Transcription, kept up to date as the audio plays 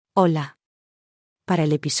Hola. Para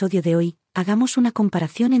el episodio de hoy, hagamos una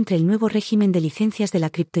comparación entre el nuevo régimen de licencias de la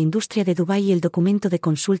criptoindustria de Dubái y el documento de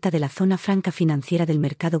consulta de la zona franca financiera del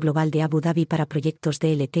mercado global de Abu Dhabi para proyectos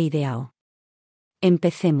DLT y EAU.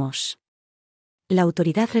 Empecemos. La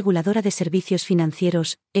Autoridad Reguladora de Servicios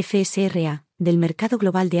Financieros, FSRA, del mercado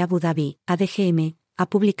global de Abu Dhabi, ADGM, ha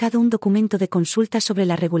publicado un documento de consulta sobre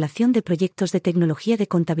la regulación de proyectos de tecnología de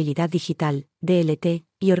contabilidad digital, DLT,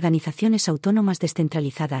 y organizaciones autónomas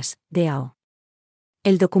descentralizadas, DAO.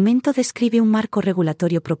 El documento describe un marco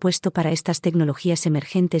regulatorio propuesto para estas tecnologías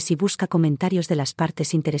emergentes y busca comentarios de las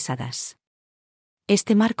partes interesadas.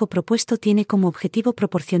 Este marco propuesto tiene como objetivo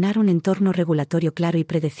proporcionar un entorno regulatorio claro y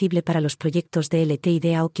predecible para los proyectos DLT y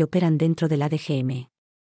DAO que operan dentro del ADGM.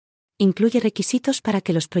 Incluye requisitos para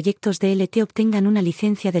que los proyectos DLT obtengan una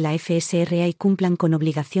licencia de la FSRA y cumplan con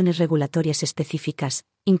obligaciones regulatorias específicas,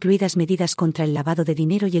 incluidas medidas contra el lavado de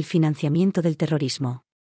dinero y el financiamiento del terrorismo.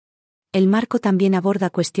 El marco también aborda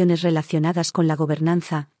cuestiones relacionadas con la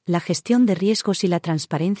gobernanza, la gestión de riesgos y la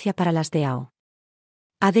transparencia para las DAO.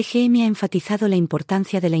 ADGM ha enfatizado la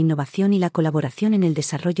importancia de la innovación y la colaboración en el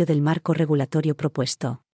desarrollo del marco regulatorio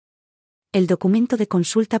propuesto. El documento de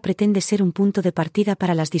consulta pretende ser un punto de partida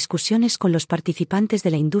para las discusiones con los participantes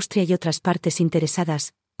de la industria y otras partes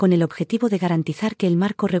interesadas, con el objetivo de garantizar que el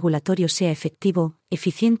marco regulatorio sea efectivo,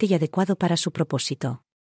 eficiente y adecuado para su propósito.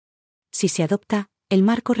 Si se adopta, el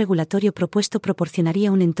marco regulatorio propuesto proporcionaría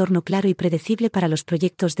un entorno claro y predecible para los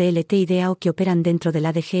proyectos DLT y DAO que operan dentro del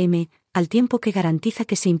ADGM, al tiempo que garantiza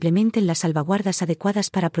que se implementen las salvaguardas adecuadas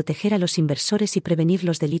para proteger a los inversores y prevenir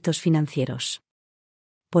los delitos financieros.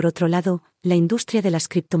 Por otro lado, la industria de las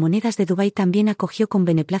criptomonedas de Dubái también acogió con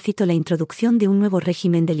beneplácito la introducción de un nuevo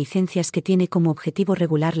régimen de licencias que tiene como objetivo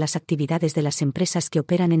regular las actividades de las empresas que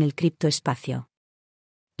operan en el criptoespacio.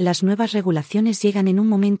 Las nuevas regulaciones llegan en un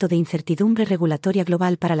momento de incertidumbre regulatoria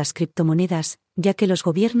global para las criptomonedas, ya que los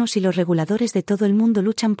gobiernos y los reguladores de todo el mundo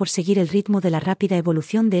luchan por seguir el ritmo de la rápida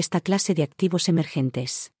evolución de esta clase de activos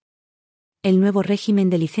emergentes. El nuevo régimen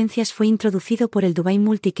de licencias fue introducido por el Dubai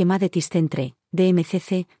Multi Commodities Centre,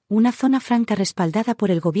 DMCC, una zona franca respaldada por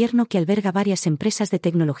el gobierno que alberga varias empresas de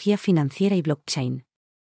tecnología financiera y blockchain.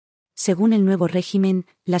 Según el nuevo régimen,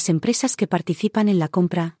 las empresas que participan en la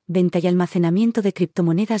compra, venta y almacenamiento de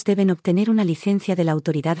criptomonedas deben obtener una licencia de la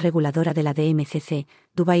autoridad reguladora de la DMCC,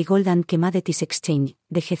 Dubai Gold and Commodities Exchange,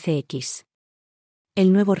 DGCX.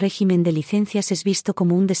 El nuevo régimen de licencias es visto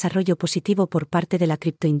como un desarrollo positivo por parte de la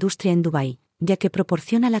criptoindustria en Dubái, ya que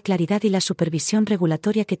proporciona la claridad y la supervisión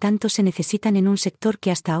regulatoria que tanto se necesitan en un sector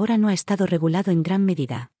que hasta ahora no ha estado regulado en gran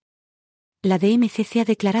medida. La DMCC ha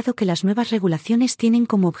declarado que las nuevas regulaciones tienen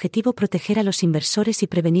como objetivo proteger a los inversores y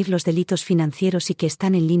prevenir los delitos financieros y que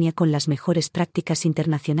están en línea con las mejores prácticas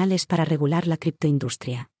internacionales para regular la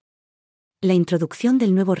criptoindustria. La introducción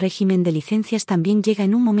del nuevo régimen de licencias también llega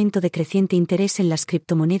en un momento de creciente interés en las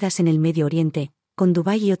criptomonedas en el Medio Oriente, con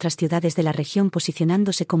Dubái y otras ciudades de la región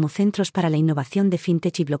posicionándose como centros para la innovación de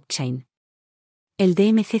fintech y blockchain. El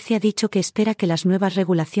DMCC ha dicho que espera que las nuevas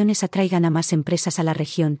regulaciones atraigan a más empresas a la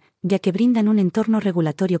región, ya que brindan un entorno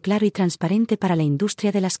regulatorio claro y transparente para la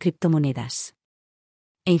industria de las criptomonedas.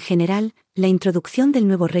 En general, la introducción del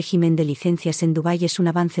nuevo régimen de licencias en Dubái es un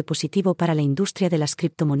avance positivo para la industria de las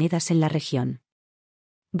criptomonedas en la región.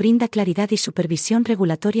 Brinda claridad y supervisión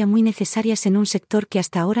regulatoria muy necesarias en un sector que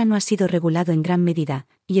hasta ahora no ha sido regulado en gran medida,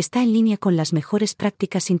 y está en línea con las mejores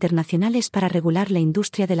prácticas internacionales para regular la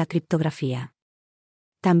industria de la criptografía.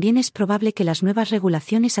 También es probable que las nuevas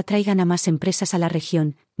regulaciones atraigan a más empresas a la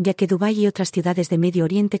región, ya que Dubái y otras ciudades de Medio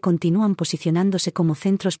Oriente continúan posicionándose como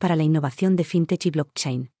centros para la innovación de fintech y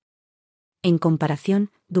blockchain. En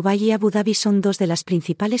comparación, Dubái y Abu Dhabi son dos de las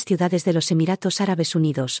principales ciudades de los Emiratos Árabes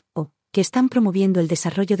Unidos, que están promoviendo el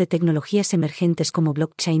desarrollo de tecnologías emergentes como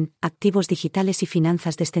blockchain, activos digitales y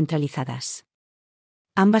finanzas descentralizadas.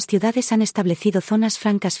 Ambas ciudades han establecido zonas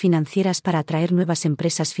francas financieras para atraer nuevas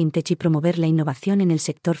empresas fintech y promover la innovación en el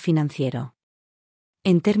sector financiero.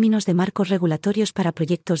 En términos de marcos regulatorios para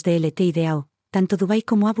proyectos DLT y DAO, tanto Dubái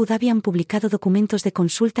como Abu Dhabi han publicado documentos de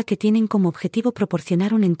consulta que tienen como objetivo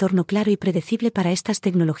proporcionar un entorno claro y predecible para estas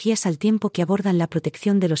tecnologías al tiempo que abordan la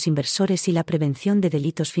protección de los inversores y la prevención de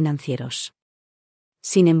delitos financieros.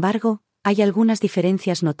 Sin embargo, hay algunas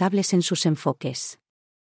diferencias notables en sus enfoques.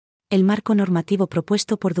 El marco normativo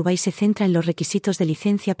propuesto por Dubái se centra en los requisitos de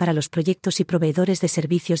licencia para los proyectos y proveedores de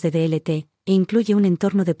servicios de DLT, e incluye un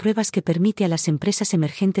entorno de pruebas que permite a las empresas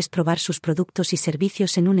emergentes probar sus productos y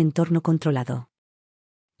servicios en un entorno controlado.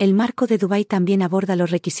 El marco de Dubái también aborda los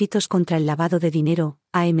requisitos contra el lavado de dinero,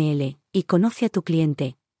 AML, y Conoce a tu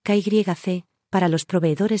cliente, KYC, para los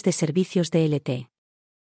proveedores de servicios DLT.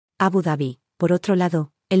 Abu Dhabi, por otro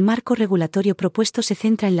lado, El marco regulatorio propuesto se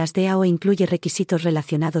centra en las DAO e incluye requisitos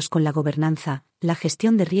relacionados con la gobernanza, la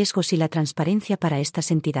gestión de riesgos y la transparencia para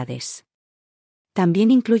estas entidades. También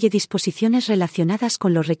incluye disposiciones relacionadas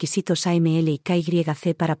con los requisitos AML y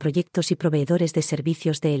KYC para proyectos y proveedores de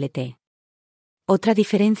servicios DLT. Otra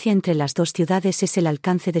diferencia entre las dos ciudades es el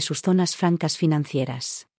alcance de sus zonas francas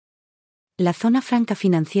financieras. La zona franca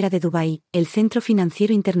financiera de Dubái, el Centro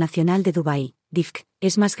Financiero Internacional de Dubái, DIFC,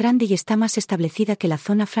 es más grande y está más establecida que la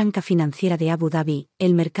zona franca financiera de Abu Dhabi,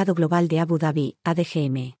 el Mercado Global de Abu Dhabi,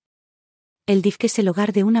 ADGM. El DIFC es el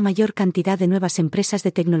hogar de una mayor cantidad de nuevas empresas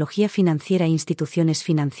de tecnología financiera e instituciones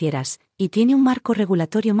financieras, y tiene un marco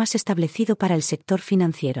regulatorio más establecido para el sector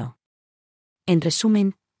financiero. En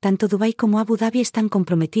resumen, tanto Dubái como Abu Dhabi están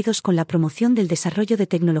comprometidos con la promoción del desarrollo de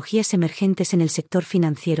tecnologías emergentes en el sector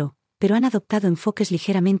financiero, pero han adoptado enfoques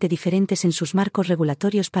ligeramente diferentes en sus marcos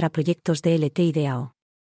regulatorios para proyectos DLT y DAO.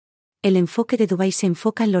 El enfoque de Dubái se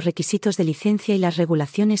enfoca en los requisitos de licencia y las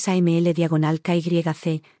regulaciones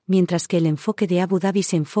AML/KYC, mientras que el enfoque de Abu Dhabi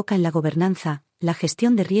se enfoca en la gobernanza, la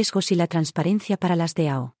gestión de riesgos y la transparencia para las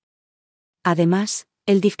DAO. Además,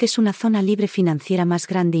 el DIFC es una zona libre financiera más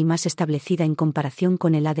grande y más establecida en comparación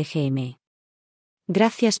con el ADGM.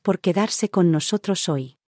 Gracias por quedarse con nosotros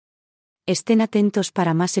hoy. Estén atentos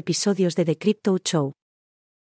para más episodios de The Crypto Show.